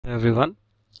Everyone,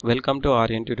 welcome to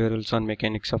RN tutorials on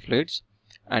mechanics of fluids,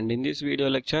 and in this video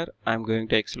lecture I am going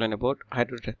to explain about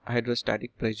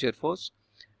hydrostatic pressure force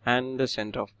and the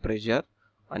center of pressure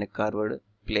on a curved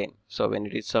plane. So when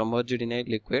it is submerged in a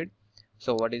liquid,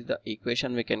 so what is the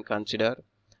equation we can consider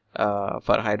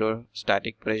for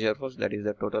hydrostatic pressure force, that is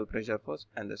the total pressure force,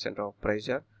 and the center of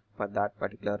pressure for that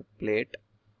particular plate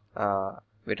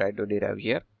we try to derive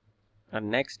here. And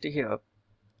next here,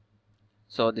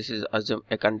 so this is assume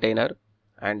a container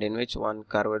and in which one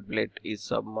curved plate is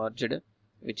submerged,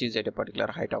 which is at a particular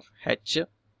height of h.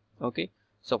 Okay,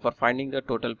 so for finding the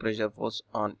total pressure force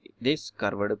on this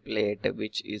curved plate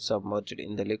which is submerged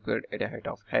in the liquid at a height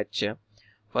of h,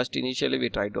 first initially we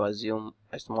try to assume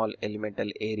a small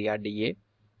elemental area dA.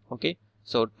 Okay,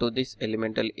 so to this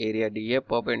elemental area dA,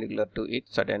 perpendicular to it,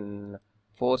 certain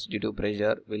force due to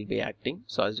pressure will be acting.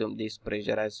 So assume this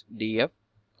pressure as dF.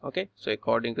 Okay, so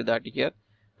according to that, here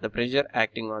the pressure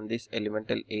acting on this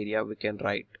elemental area we can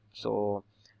write. So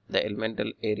the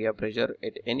elemental area pressure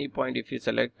at any point, if you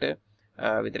select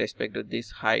with respect to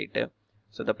this height,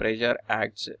 so the pressure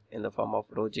acts in the form of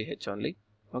rho gh only.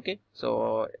 Okay,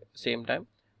 so same time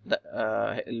the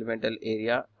elemental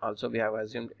area also we have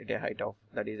assumed at a height of,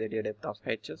 that is at a depth of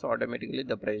h, so automatically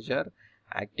the pressure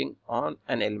acting on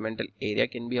an elemental area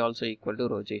can be also equal to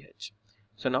rho gh.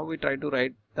 So now we try to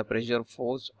write the pressure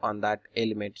force on that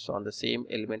element, so on the same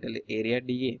elemental area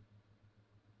dA.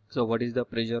 So what is the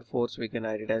pressure force? We can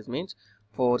write it as means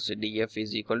force dF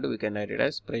is equal to, we can write it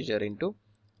as pressure into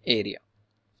area.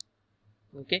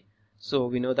 Okay, so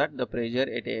we know that the pressure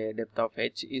at a depth of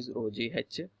h is rho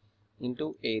gh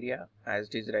into area, as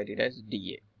it is write it as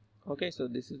dA. Okay, so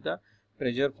this is the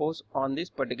pressure force on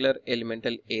this particular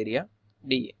elemental area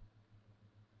dA.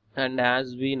 And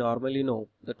as we normally know,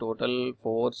 the total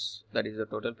force, that is the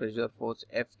total pressure force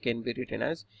F, can be written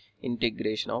as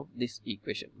integration of this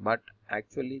equation, but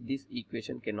actually this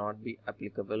equation cannot be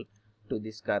applicable to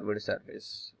this curved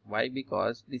surface. Why?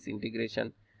 Because this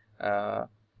integration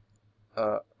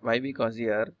because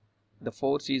here the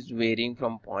force is varying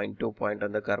from point to point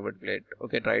on the curved plate.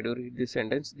 Okay, try to read this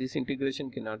sentence. This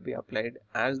integration cannot be applied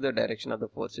as the direction of the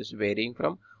force is varying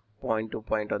from point to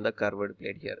point on the curved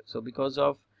plate here. So because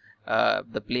of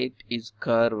the plate is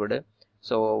curved,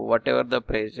 so whatever the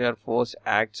pressure force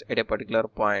acts at a particular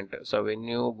point, so when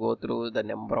you go through the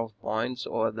number of points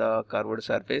over the curved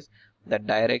surface, the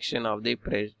direction of the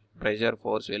pressure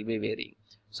force will be varying.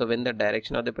 So when the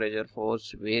direction of the pressure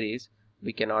force varies,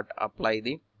 we cannot apply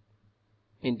the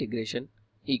integration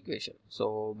equation.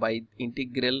 So by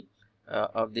integral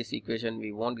of this equation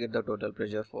we won't get the total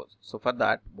pressure force. So for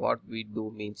that, what we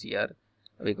do means, here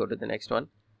we go to the next one.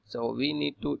 So we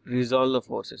need to resolve the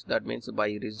forces. That means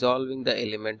by resolving the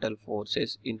elemental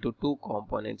forces into two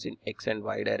components in x and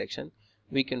y direction,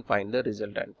 we can find the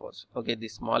resultant force. Okay,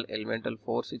 this small elemental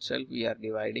force itself we are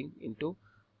dividing into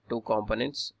two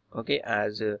components, okay,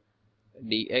 as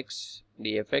dx,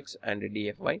 dfx and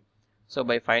dfy. So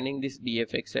by finding this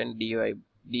dfx and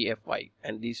dfy,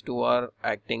 and these two are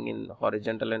acting in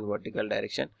horizontal and vertical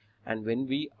direction, and when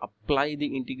we apply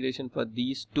the integration for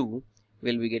these two,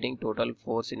 we'll be getting total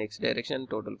force in x direction,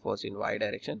 total force in y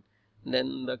direction.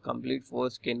 Then the complete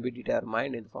force can be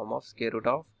determined in the form of square root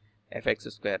of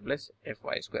fx square plus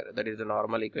fy square. That is the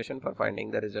normal equation for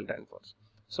finding the resultant force.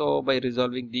 So by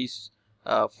resolving these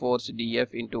force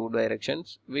df in two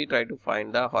directions, we try to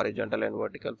find the horizontal and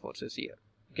vertical forces here.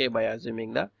 Okay, by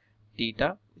assuming the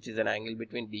theta, which is an angle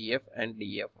between df and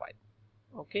dfy.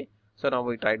 Okay, so now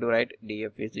we try to write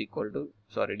df is equal to,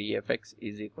 dfx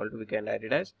is equal to, we can write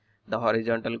it as the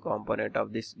horizontal component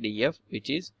of this df, which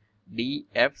is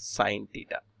df sine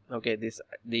theta. Okay, this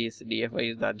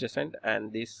dfy is the adjacent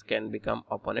and this can become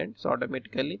opponent, so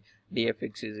automatically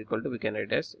dfx is equal to, we can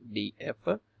write as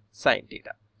df sine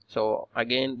theta. So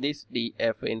again, this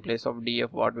df, in place of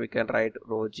df, what we can write,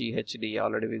 rho gh dA.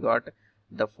 Already we got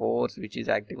the force which is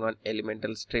acting on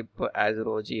elemental strip as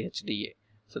rho gh dA.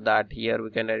 So that here we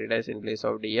can write it as, in place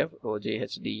of df, rho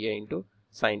gh dA into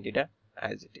sine theta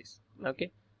as it is.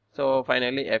 Okay, so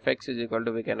finally fx is equal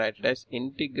to, we can write it as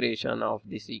integration of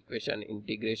this equation,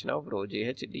 integration of rho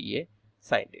gh dA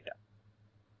sine theta.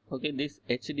 Okay, this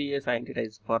h dA sine theta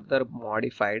is further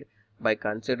modified by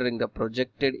considering the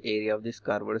projected area of this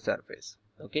curved surface.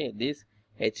 Okay, this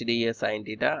h dA sine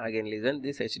theta, again listen,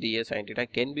 this h dA sine theta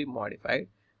can be modified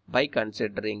by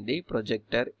considering the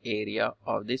projected area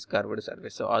of this curved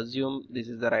surface. So assume this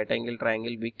is the right angle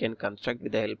triangle we can construct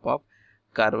with the help of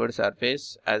curved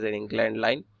surface as an inclined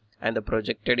line, and the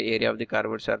projected area of the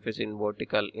curved surface in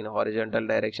horizontal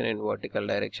direction, in vertical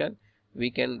direction, we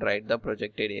can write the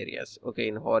projected areas. Okay,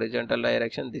 in horizontal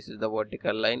direction, this is the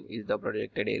vertical line is the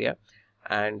projected area,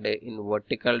 and in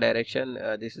vertical direction,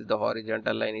 this is the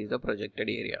horizontal line is the projected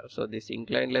area. So this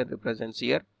inclined line represents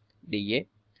here dA,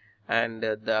 and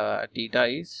the theta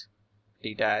is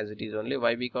theta as it is only.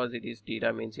 Why? Because it is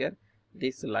theta means here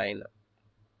this line,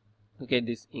 okay,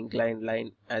 this inclined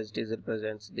line as it is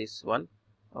represents this one,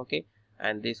 okay,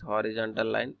 and this horizontal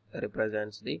line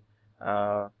represents the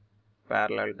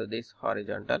parallel to this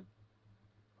horizontal.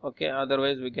 Okay,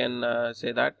 otherwise we can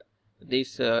say that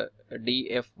this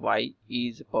dfy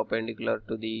is perpendicular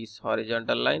to this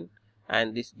horizontal line,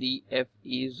 and this df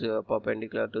is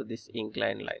perpendicular to this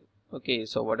inclined line. Okay,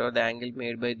 so whatever the angle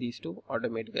made by these two,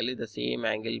 automatically the same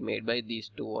angle made by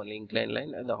these two, only inclined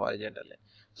line and the horizontal line.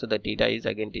 So the theta is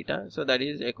again theta, so that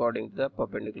is according to the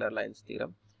perpendicular lines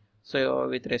theorem. So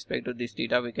with respect to this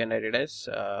theta, we can write it as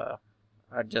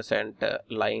adjacent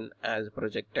line as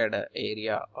projected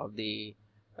area of the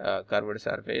curved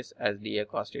surface as dA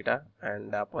cos theta,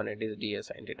 and upon it is dA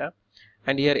sin theta.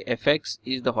 And here Fx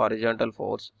is the horizontal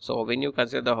force. So when you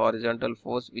consider the horizontal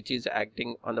force which is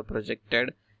acting on the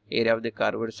projected area of the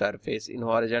curved surface in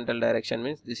horizontal direction,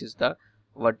 means this is the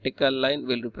vertical line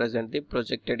will represent the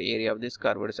projected area of this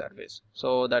curved surface.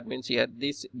 So that means here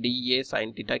this dA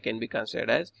sin theta can be considered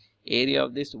as area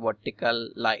of this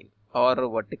vertical line or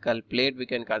vertical plate we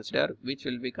can consider, which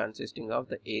will be consisting of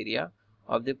the area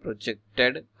of the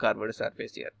projected curved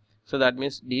surface here. So that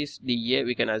means this dA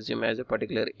we can assume as a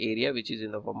particular area which is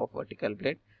in the form of vertical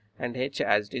plate, and h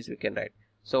as it is we can write.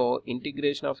 So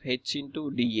integration of h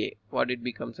into dA, what it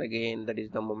becomes again, that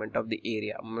is the moment of the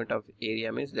area. Moment of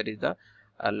area means that is the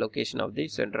location of the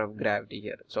center of gravity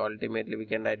here. So ultimately we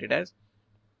can write it as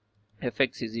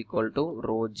Fx is equal to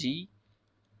rho g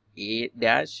a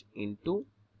dash into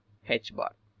h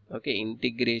bar. Okay,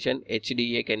 integration h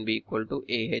dA can be equal to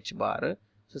a h bar.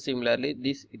 So similarly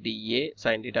this dA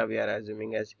sin theta we are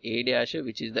assuming as a dash,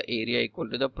 which is the area equal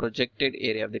to the projected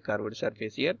area of the curved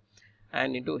surface here,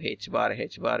 and into h bar.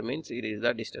 H bar means it is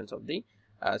the distance of the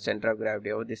center of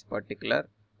gravity of this particular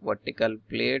vertical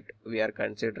plate we are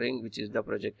considering, which is the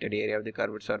projected area of the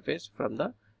curved surface from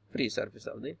the free surface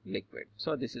of the liquid.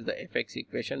 So this is the Fx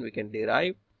equation we can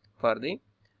derive for the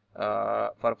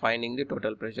for finding the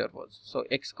total pressure force. So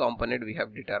x component we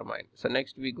have determined. So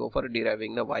next we go for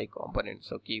deriving the y component.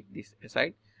 So keep this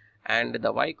aside, and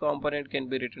the y component can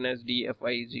be written as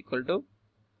dfy is equal to,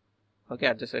 okay,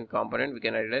 adjacent component we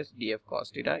can write it as df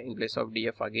cos theta. In place of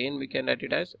df again we can write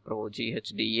it as rho g h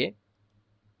dA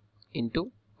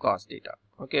into cos theta.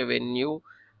 Okay, when you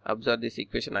observe this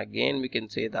equation again, we can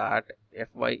say that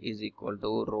fy is equal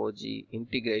to rho g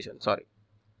integration, sorry.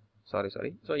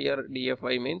 So here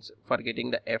dfy means,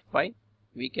 forgetting the fy,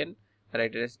 we can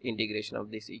write it as integration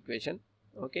of this equation.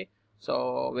 Okay,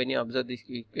 so when you observe this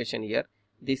equation here,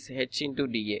 this h into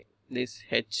dA, this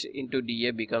h into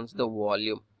dA becomes the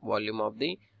volume of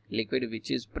the liquid which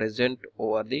is present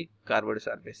over the curved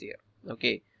surface here.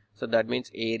 Okay, so that means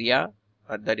area,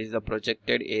 that is the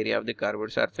projected area of the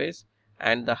curved surface,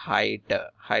 and the height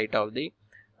of the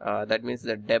that means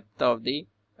the depth of the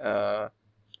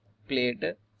plate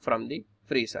from the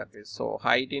free surface. So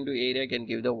height into area can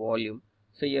give the volume.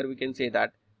 So here we can say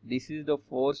that this is the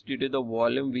force due to the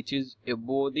volume which is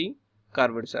above the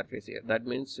curved surface here. That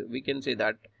means we can say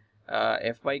that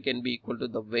Fy can be equal to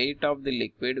the weight of the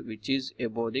liquid which is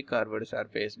above the curved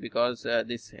surface, because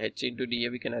this h into dA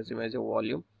we can assume as a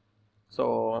volume.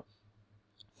 So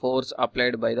force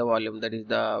applied by the volume, that is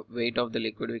the weight of the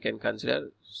liquid we can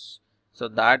consider. So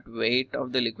that weight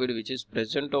of the liquid which is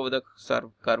present over the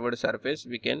curved surface,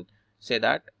 we can say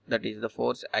that that is the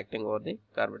force acting over the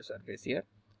curved surface here,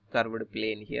 curved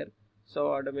plane here.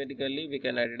 So automatically we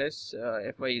can write it as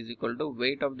Fy is equal to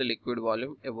weight of the liquid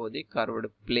volume above the curved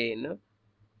plane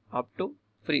up to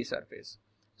free surface.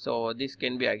 So this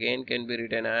can be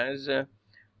written as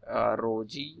rho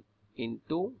g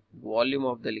into volume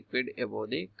of the liquid above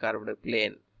the curved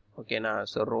plane. Okay, now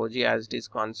so rho g as it is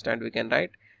constant we can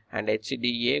write, and h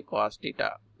dA cos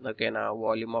theta. Okay, now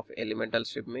volume of elemental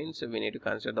strip means we need to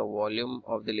consider the volume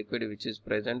of the liquid which is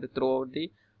present throughout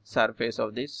the surface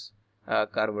of this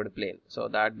curved plane. So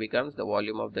that becomes the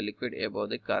volume of the liquid above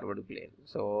the curved plane.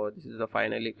 So this is the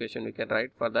final equation we can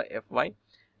write for the Fy,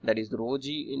 that is rho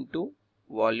g into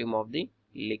volume of the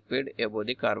liquid above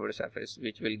the curved surface,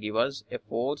 which will give us a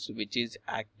force which is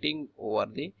acting over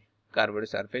the curved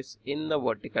surface in the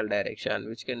vertical direction,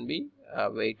 which can be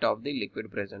weight of the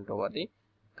liquid present over the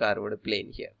curved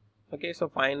plane here. Okay, so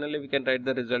finally we can write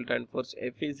the resultant force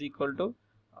F is equal to,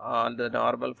 the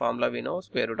normal formula we know,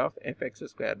 square root of Fx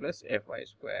square plus Fy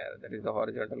square, that is the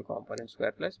horizontal component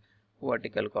square plus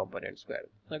vertical component square.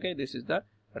 Okay, this is the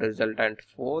resultant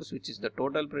force, which is the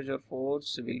total pressure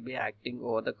force will be acting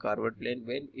over the curved plane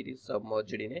when it is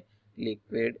submerged in a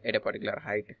liquid at a particular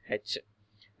height h.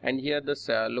 And here the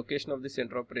location of the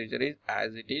center of pressure is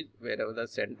as it is wherever the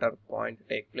center point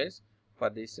take place for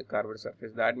this curved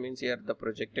surface. That means here the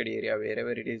projected area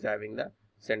wherever it is having the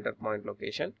center point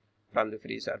location from the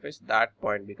free surface, that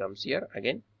point becomes here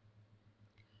again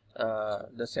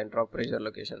the center of pressure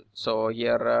location. So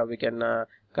here we can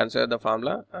consider the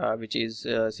formula which is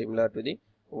similar to the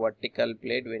vertical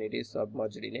plate when it is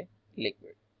submerged in a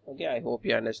liquid. Okay, I hope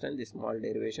you understand this small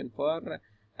derivation for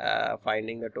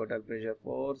finding the total pressure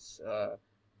force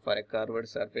for a curved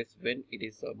surface when it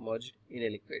is submerged in a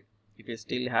liquid. If you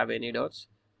still have any doubts,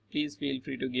 please feel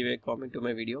free to give a comment to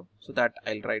my video so that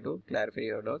I'll try to clarify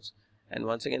your doubts. And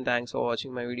once again, thanks for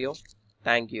watching my video.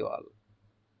 Thank you all.